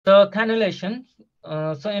So cannulation.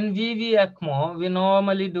 So in VV ECMO, we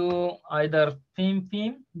normally do either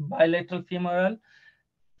fem-fem, bilateral femoral,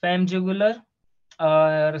 fem-jugular,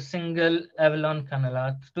 or single Avalon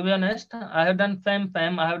cannula. To be honest, I have done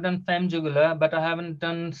fem-fem, I have done fem-jugular, but I haven't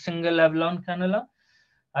done single Avalon cannula.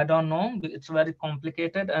 I don't know. It's very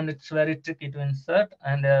complicated and it's very tricky to insert.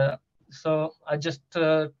 And so I'll just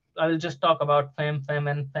talk about fem-fem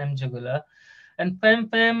and fem-jugular. And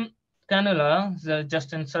fem-fem cannula,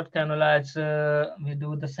 just insert cannula as we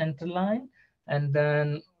do the center line, and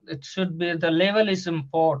then it should be the level is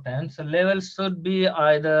important. So level should be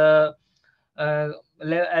either uh,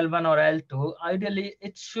 L1 or L2. Ideally,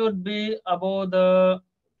 it should be below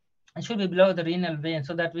the renal vein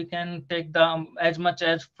so that we can take the as much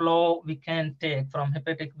as flow we can take from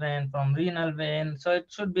hepatic vein, from renal vein. So it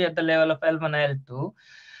should be at the level of L1, L2.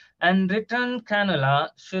 And return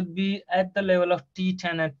cannula should be at the level of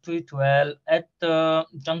T10 and T12 at the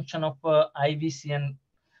junction of IVC and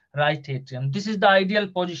right atrium. This is the ideal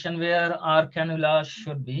position where our cannula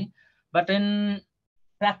should be. But in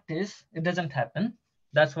practice, it doesn't happen.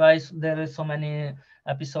 That's why there is so many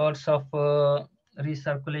episodes of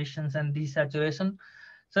recirculations and desaturation.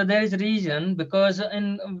 So there is reason because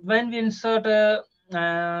when we insert a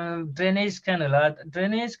drainage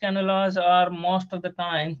cannulas are most of the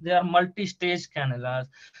time they are multi-stage cannulas.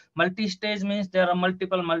 Multi-stage means there are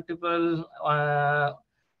multiple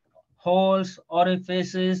holes,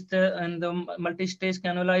 orifices, and the multi-stage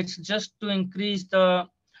cannula. It's just to increase the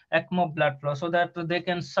ECMO blood flow so that they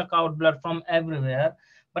can suck out blood from everywhere.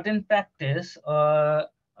 But in practice,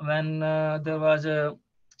 when there was a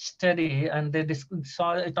study and they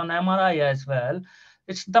saw it on MRI as well,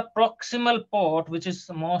 it's the proximal port which is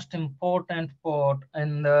the most important port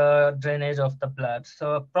in the drainage of the blood.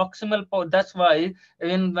 So proximal port, that's why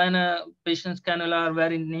even when a patient's cannula are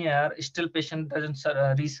very near, still patient doesn't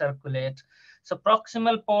recirculate. So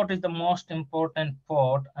proximal port is the most important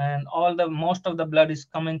port, and most of the blood is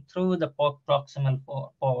coming through the proximal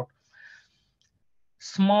port.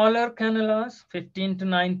 Smaller cannulas, 15 to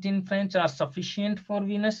 19 French, are sufficient for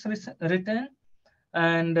venous return,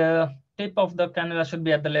 and tip of the cannula should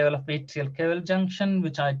be at the level of atrial caval junction,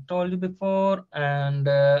 which I told you before, and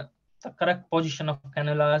the correct position of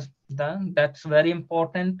cannulas, that's very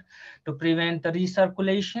important to prevent the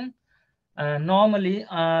recirculation. Normally,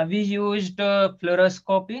 we used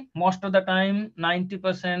fluoroscopy. Most of the time,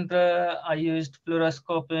 90% I used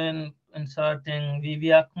fluoroscopy in inserting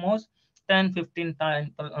VV ECMOs.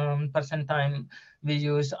 10-15 percent time we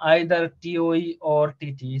use either TOE or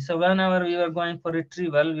TT. So whenever we were going for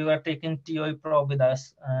retrieval, we were taking TOE probe with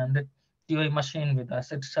us and the TOE machine with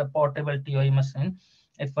us. It's a portable TOE machine.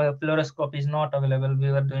 If a fluoroscope is not available,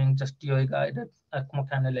 we were doing just TOE guided ECMO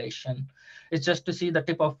cannulation. It's just to see the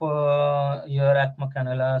tip of your ECMO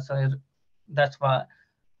cannula. So that's why.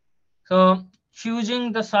 So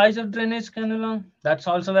choosing the size of drainage cannula, that's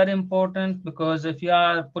also very important, because if you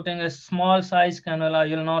are putting a small size cannula,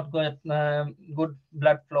 you'll not get good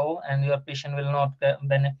blood flow and your patient will not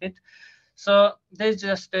benefit. So there's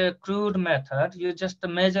just a crude method. You just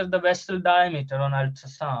measure the vessel diameter on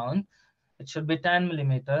ultrasound. It should be 10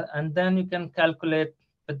 millimeter, and then you can calculate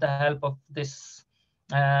with the help of this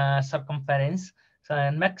circumference. So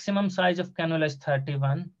and maximum size of cannula is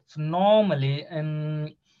 31. So normally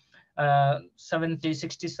in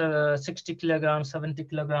 60 kilogram, 70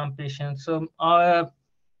 kilogram patients. So our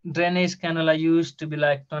drainage cannula used to be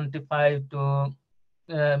like 25 to,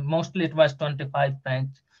 mostly it was 25 French.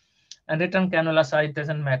 And return cannula size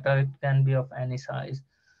doesn't matter, it can be of any size.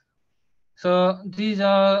 So this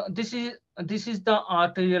is the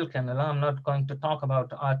arterial cannula. I'm not going to talk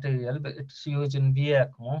about arterial, but it's used in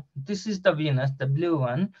ECMO. This is the venous, the blue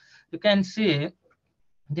one. You can see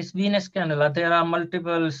this venous cannula, there are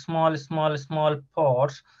multiple small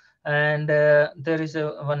ports, and there is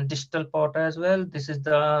one distal port as well. This is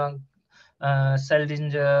the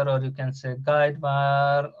Seldinger, or you can say guide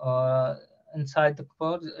wire, or inside the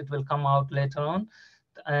port. It will come out later on.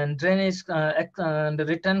 And drainage and the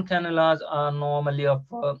return cannulas are normally of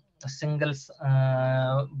singles,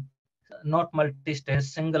 not multi-stage,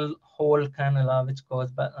 single hole cannula, which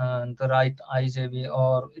goes by the right IJV,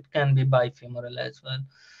 or it can be bifemoral as well.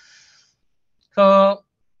 So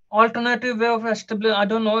alternative way of establishing, I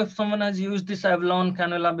don't know if someone has used this Avalon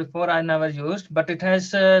cannula before. I never used, but it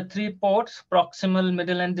has 3 ports: proximal,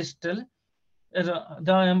 middle, and distal.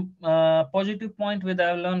 The positive point with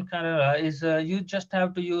Avalon cannula is you just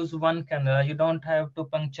have to use one cannula. You don't have to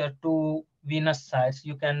puncture 2 venous sites.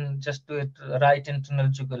 You can just do it right internal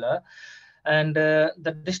jugular. And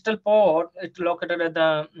the distal port, it's located at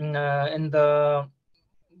the in the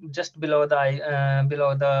just below the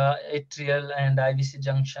atrial and IVC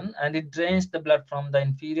junction, and it drains the blood from the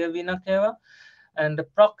inferior vena cava, and the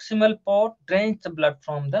proximal port drains the blood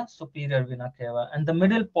from the superior vena cava, and the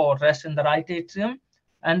middle port rests in the right atrium.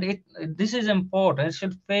 And this is important. It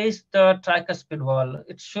should face the tricuspid wall.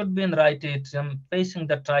 It should be in the right atrium, facing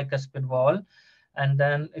the tricuspid wall, and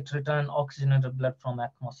then it returns oxygenated blood from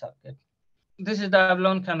ECMO circuit. This is the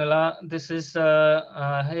avalon cannula. This is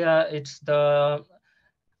here. It's the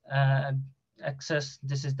access.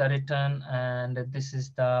 This is the return, and this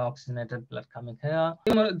is the oxygenated blood coming here.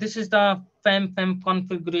 This is the FEM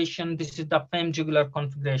configuration. This is the FEM jugular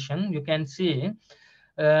configuration. You can see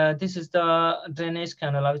this is the drainage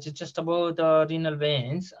cannula, which is just above the renal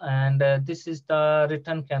veins, and this is the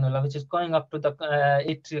return cannula, which is going up to the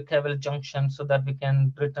atriocaval junction, so that we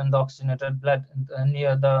can return the oxygenated blood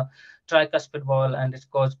near the tricuspid wall, and it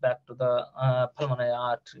goes back to the pulmonary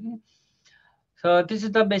artery. So this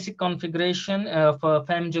is the basic configuration for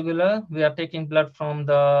FEM jugular. We are taking blood from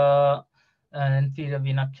the inferior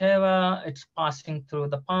vena cava. It's passing through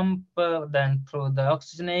the pump, then through the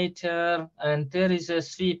oxygenator, and there is a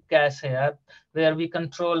sweep gas here where we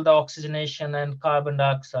control the oxygenation and carbon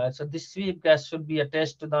dioxide. So this sweep gas should be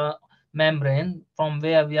attached to the membrane, from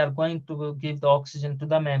where we are going to give the oxygen to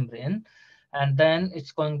the membrane, and then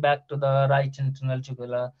it's going back to the right internal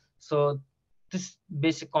jugular. So this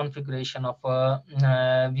basic configuration of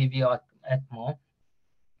VV ECMO.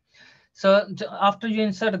 So after you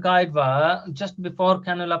insert a guide wire, just before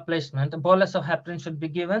cannula placement, a bolus of heparin should be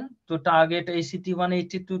given to target ACT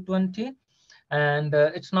 180 to 20. And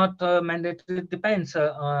it's not mandatory. It depends.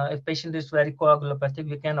 If patient is very coagulopathic,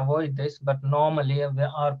 we can avoid this. But normally,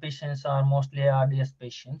 our patients are mostly ARDS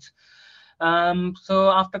patients. So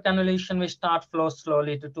after cannulation, we start flow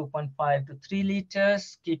slowly to 2.5 to 3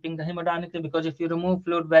 liters, keeping the hemodynamic, because if you remove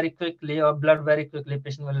fluid very quickly or blood very quickly,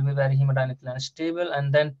 patient will be very hemodynamically unstable,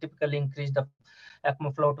 and then typically increase the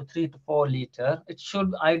ECMO flow to 3 to 4 liters. It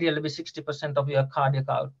should ideally be 60% of your cardiac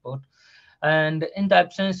output. And in the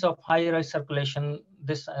absence of higher circulation,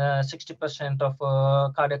 this 60% of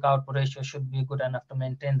cardiac output ratio should be good enough to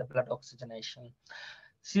maintain the blood oxygenation.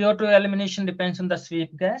 CO2 elimination depends on the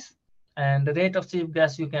sweep gas. And the rate of sweep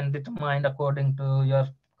gas you can determine according to your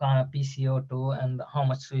PCO2 and how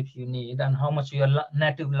much sweep you need and how much your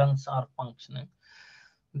native lungs are functioning.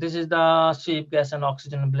 This is the sweep gas and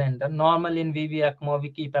oxygen blender. Normally in VV ECMO, we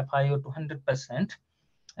keep FiO to 100%.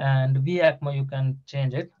 And V ECMO, you can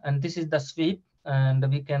change it. And this is the sweep. And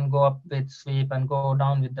we can go up with sweep and go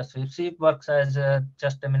down with the sweep. Sweep works as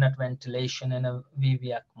just a minute ventilation in a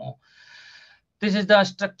VV ECMO. This is the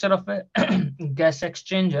structure of a gas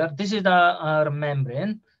exchanger. This is the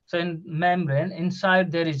membrane. So in membrane,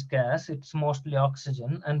 inside there is gas. It's mostly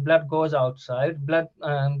oxygen, and blood goes outside. Blood,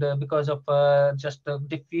 and because of just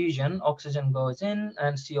diffusion, oxygen goes in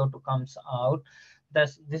and CO2 comes out.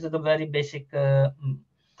 This is the very basic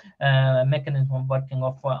mechanism of working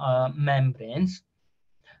of membranes.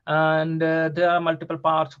 And there are multiple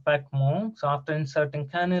parts of ECMO. So after inserting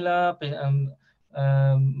cannula,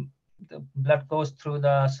 the blood goes through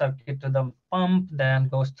the circuit to the pump, then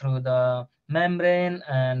goes through the membrane,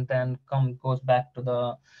 and then goes back to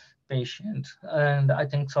the patient. And I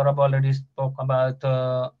think Saurabh already spoke about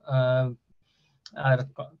our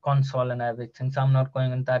console and everything, so I'm not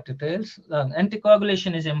going into that details.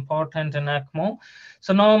 Anticoagulation is important in ECMO.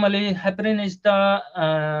 So normally heparin is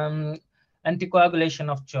the anticoagulation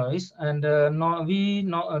of choice, and we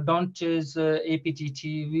don't choose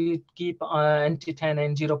APTT. We keep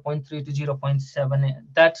anti-tannin 0.3 to 0.7.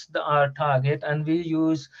 That's our target, and we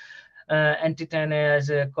use anti-tannin as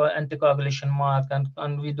a anticoagulation mark,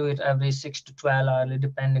 and we do it every 6 to 12 hours,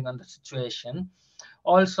 depending on the situation.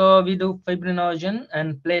 Also, we do fibrinogen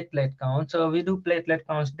and platelet count. So we do platelet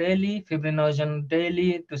counts daily, fibrinogen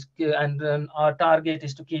daily, and our target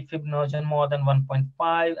is to keep fibrinogen more than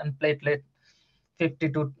 1.5 and platelet 50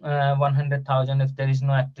 to 100,000 if there is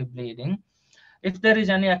no active bleeding. If there is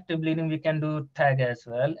any active bleeding, we can do TAG as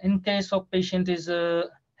well. In case of patient is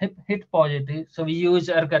hit positive, so we use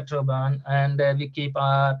ergotroban, and we keep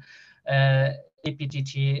our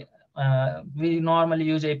APTT. We normally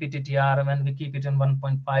use APTTR when we keep it in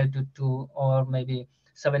 1.5 to 2, or maybe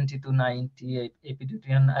 70 to 90 APTT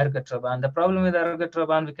and ergotroban. The problem with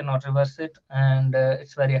ergotroban, we cannot reverse it, and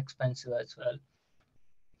it's very expensive as well.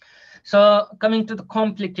 So coming to the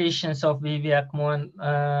complications of VV ECMO,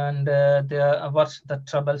 and what's the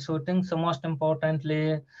troubleshooting. So most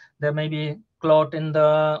importantly, there may be clot in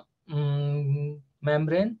the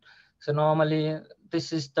membrane. So normally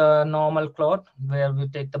this is the normal clot where we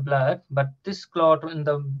take the blood, but this clot in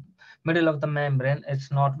the middle of the membrane,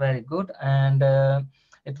 it's not very good, and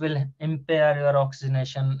it will impair your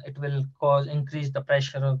oxygenation. It will increase the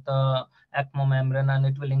pressure of the ECMO membrane, and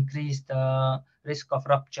it will increase the risk of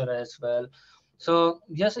rupture as well. So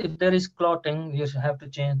yes, if there is clotting, you have to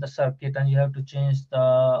change the circuit, and you have to change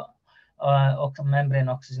the membrane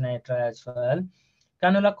oxygenator as well.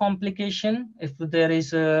 Cannula complication, if there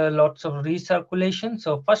is lots of recirculation.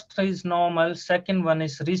 So first is normal, second one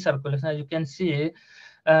is recirculation. As you can see,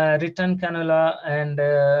 return cannula and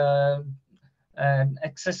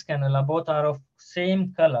excess cannula both are of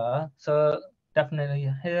same color. So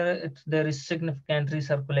definitely here there is significant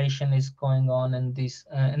recirculation is going on in this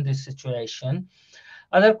situation.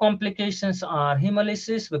 Other complications are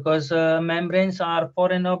hemolysis, because membranes are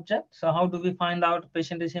foreign objects. So how do we find out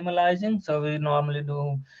patient is hemolyzing? So we normally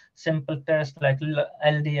do simple tests like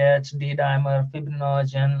LDH, D-dimer,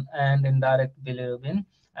 fibrinogen, and indirect bilirubin.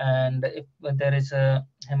 And if there is a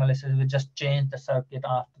hemolysis, we just change the circuit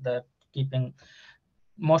after that, keeping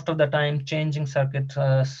most of the time changing circuit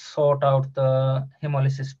sort out the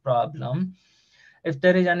hemolysis problem. If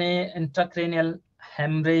there is any intracranial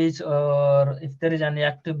hemorrhage or if there is any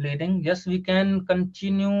active bleeding, yes, we can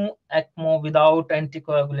continue ECMO without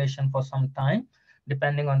anticoagulation for some time,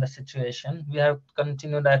 depending on the situation. We have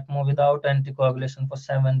continued ECMO without anticoagulation for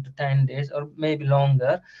 7 to 10 days or maybe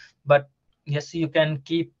longer. But yes, you can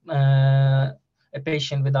keep a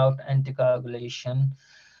patient without anticoagulation.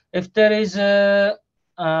 If there is a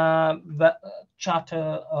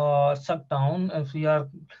chatter or suck down, if your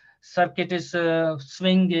circuit is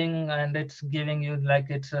swinging and it's giving you like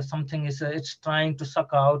it's something is it's trying to suck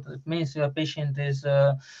out, it means your patient is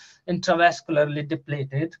intravascularly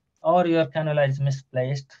depleted or your cannula is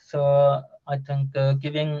misplaced. So I think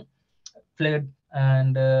giving fluid,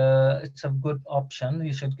 and it's a good option.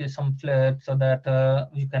 You should give some fluid so that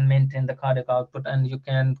you can maintain the cardiac output, and you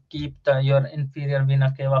can keep your inferior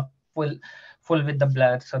vena cava full with the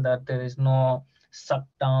blood, so that there is no suck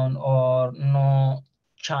down or no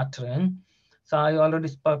chattering. So I already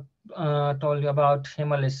told you about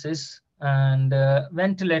hemolysis and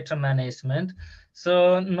ventilator management.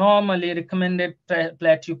 So normally recommended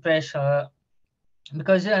plateau pressure,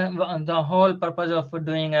 because the whole purpose of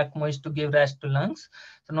doing ECMO is to give rest to lungs.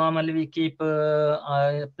 So normally we keep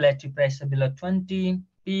plateau pressure below 20,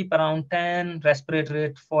 PEEP around 10, respiratory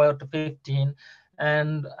rate 4 to 15,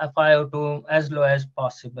 and FiO2 as low as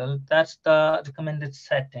possible. That's the recommended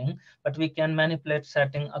setting, but we can manipulate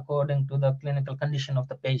setting according to the clinical condition of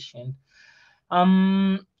the patient.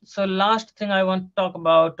 So last thing I want to talk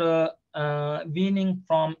about weaning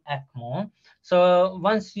from ECMO. So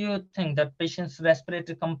once you think that patient's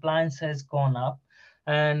respiratory compliance has gone up,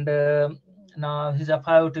 and now his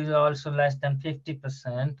FiO2 is also less than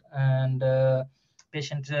 50%, and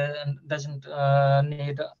patient doesn't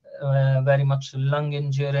need very much lung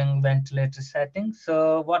enduring ventilator setting.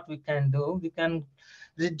 So what we can do, we can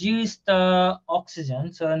reduce the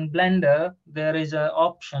oxygen. So in blender, there is an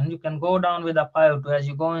option. You can go down with a FiO2 as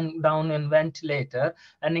you go down in ventilator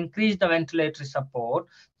and increase the ventilatory support.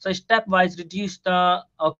 So stepwise reduce the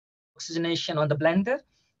oxygenation on the blender,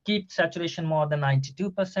 keep saturation more than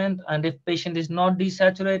 92%. And if patient is not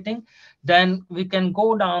desaturating, then we can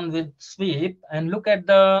go down with sweep and look at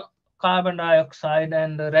the carbon dioxide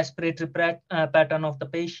and the respiratory pattern of the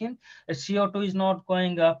patient. If CO2 is not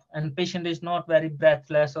going up and patient is not very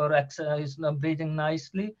breathless or is breathing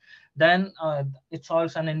nicely, then it's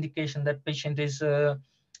also an indication that patient is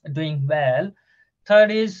doing well. Third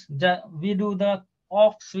is we do the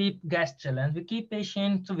off sweep gas challenge. We keep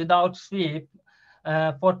patients without sweep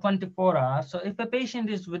for 24 hours. So if a patient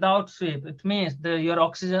is without sweep, it means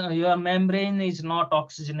your membrane is not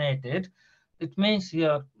oxygenated. It means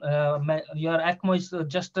your ECMO is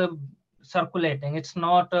just circulating. It's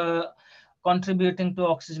not contributing to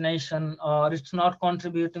oxygenation, or it's not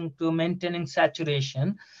contributing to maintaining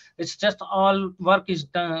saturation. It's just all work is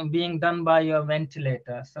being done by your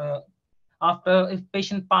ventilator. So if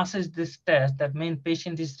patient passes this test, that means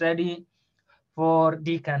patient is ready for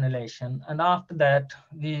decannulation. And after that,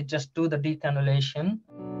 we just do the decannulation.